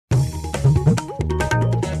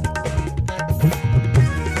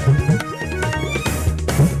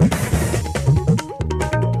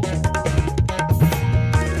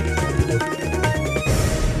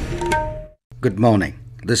Good morning.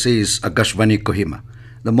 This is Akashvani Kohima.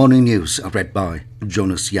 The morning news are read by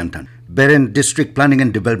Jonas Yantan. Peren District Planning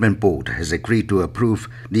and Development Board has agreed to approve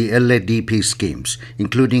the LADP schemes,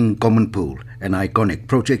 including Common Pool and Iconic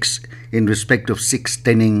projects in respect of 6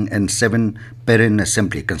 Tening and 7 Peren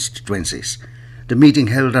Assembly constituencies. The meeting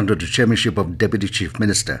held under the chairmanship of Deputy Chief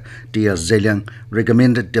Minister T.R. Zeliang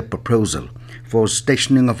recommended the proposal for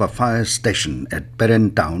stationing of a fire station at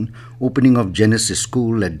Peren Town, opening of Genesis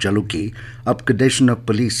School at Jaluki, upgradation of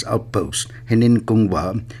police outpost Henin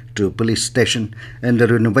Kungwa to police station, and the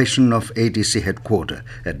renovation of ADC headquarters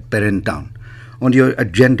at Peren Town. On the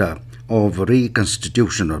agenda of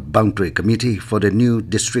reconstitution of boundary committee for the new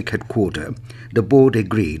district headquarters, the board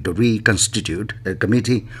agreed to reconstitute a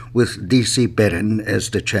committee with DC Peren as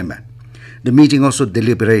the chairman. The meeting also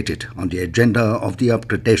deliberated on the agenda of the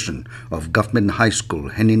upgradation of Government High School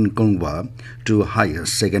Henin Kungwa to higher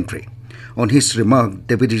secondary. On his remark,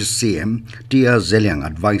 Deputy CM T.R. Zeliang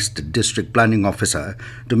advised the district planning officer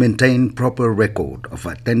to maintain proper record of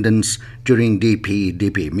attendance during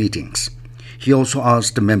DP meetings. He also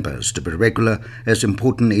asked the members to be regular as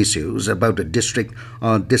important issues about the district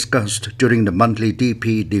are discussed during the monthly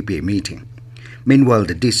DP meeting. Meanwhile,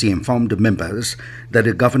 the DC informed the members that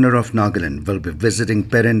the Governor of Nagaland will be visiting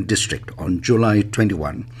Peren district on July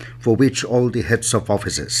 21, for which all the heads of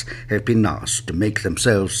offices have been asked to make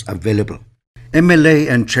themselves available. MLA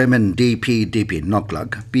and Chairman DP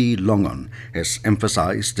Noklak P. Longon has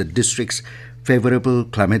emphasized the district's favorable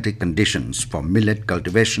climatic conditions for millet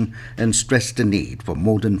cultivation and stressed the need for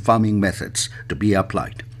modern farming methods to be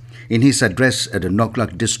applied. In his address at the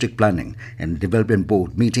Noklak District Planning and Development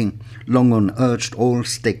Board meeting, Longon urged all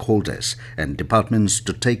stakeholders and departments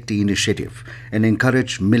to take the initiative and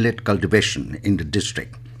encourage millet cultivation in the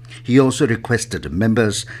district. He also requested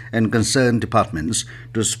members and concerned departments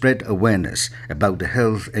to spread awareness about the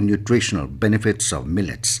health and nutritional benefits of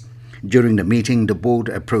millets. During the meeting, the board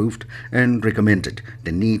approved and recommended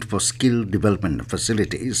the need for skill development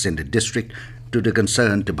facilities in the district to the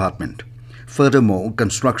concerned department. Furthermore,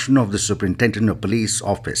 construction of the Superintendent of Police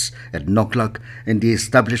office at Noklak and the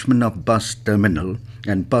establishment of bus terminal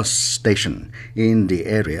and bus station in the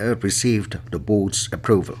area received the board's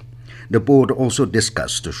approval. The board also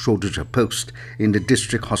discussed the shortage of posts in the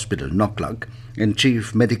district hospital Noklak and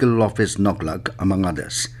Chief Medical Office Noklak, among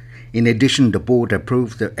others. In addition, the board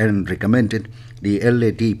approved and recommended the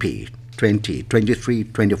LADP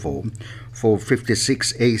 2023-24 for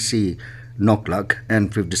 56 AC Noklak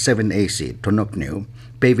and 57 AC Tonoknew,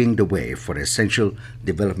 paving the way for essential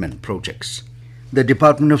development projects. The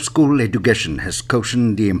Department of School Education has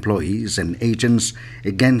cautioned the employees and agents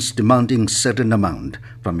against demanding certain amount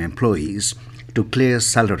from employees to clear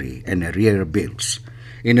salary and arrear bills.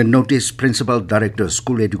 In a notice, Principal Director of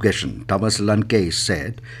School Education Tawasilan K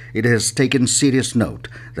said it has taken serious note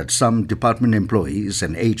that some department employees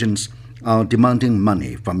and agents are demanding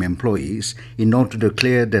money from employees in order to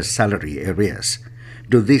clear their salary arrears.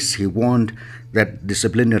 To this, he warned that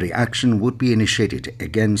disciplinary action would be initiated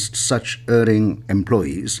against such erring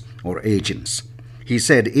employees or agents. He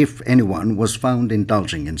said if anyone was found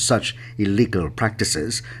indulging in such illegal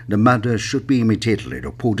practices, the matter should be immediately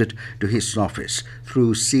reported to his office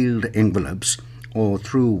through sealed envelopes or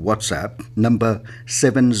through WhatsApp number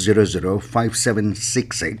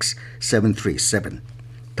 700-5766-737.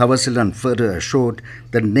 Tawasilan further assured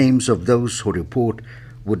that names of those who report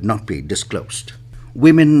would not be disclosed.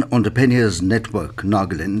 Women Entrepreneurs Network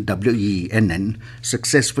Nagaland WENN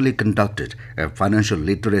successfully conducted a financial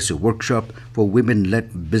literacy workshop for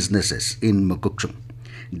women-led businesses in Mukukchung.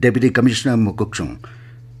 Deputy Commissioner Mukukchung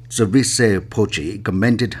Service Pochi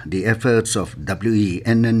commended the efforts of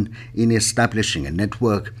WENN in establishing a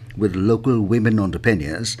network with local women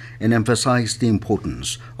entrepreneurs and emphasized the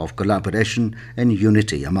importance of collaboration and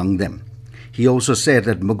unity among them. He also said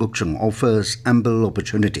that Mukukchung offers ample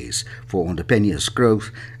opportunities for entrepreneurs'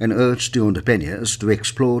 growth and urged the entrepreneurs to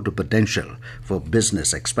explore the potential for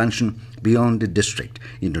business expansion beyond the district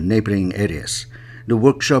into neighboring areas. The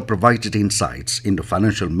workshop provided insights into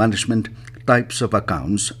financial management, types of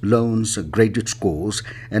accounts, loans, credit scores,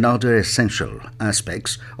 and other essential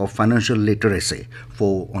aspects of financial literacy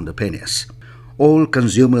for entrepreneurs. All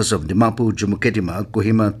consumers of Dimapur, Jumuketima,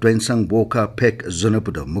 Kohima, Tuensang, Woka, Pek,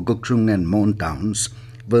 Zunapudo, Mukukchung, and Mon towns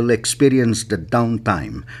will experience the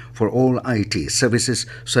downtime for all IT services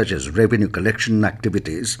such as revenue collection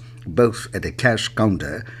activities, both at the cash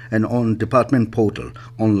counter and on department portal,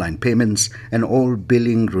 online payments, and all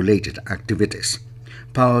billing-related activities.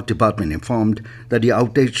 Power Department informed that the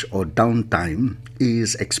outage or downtime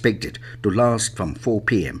is expected to last from 4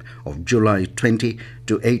 p.m. of July 20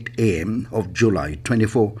 to 8 a.m. of July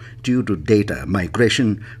 24 due to data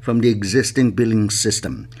migration from the existing billing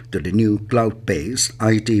system to the new cloud-based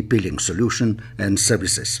IT billing solution and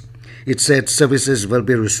services. It said services will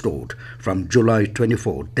be restored from July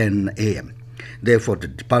 24, 10 a.m. Therefore, the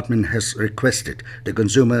department has requested the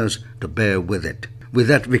consumers to bear with it. With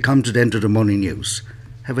that, we come to the end of the morning news.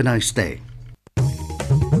 Have a nice day.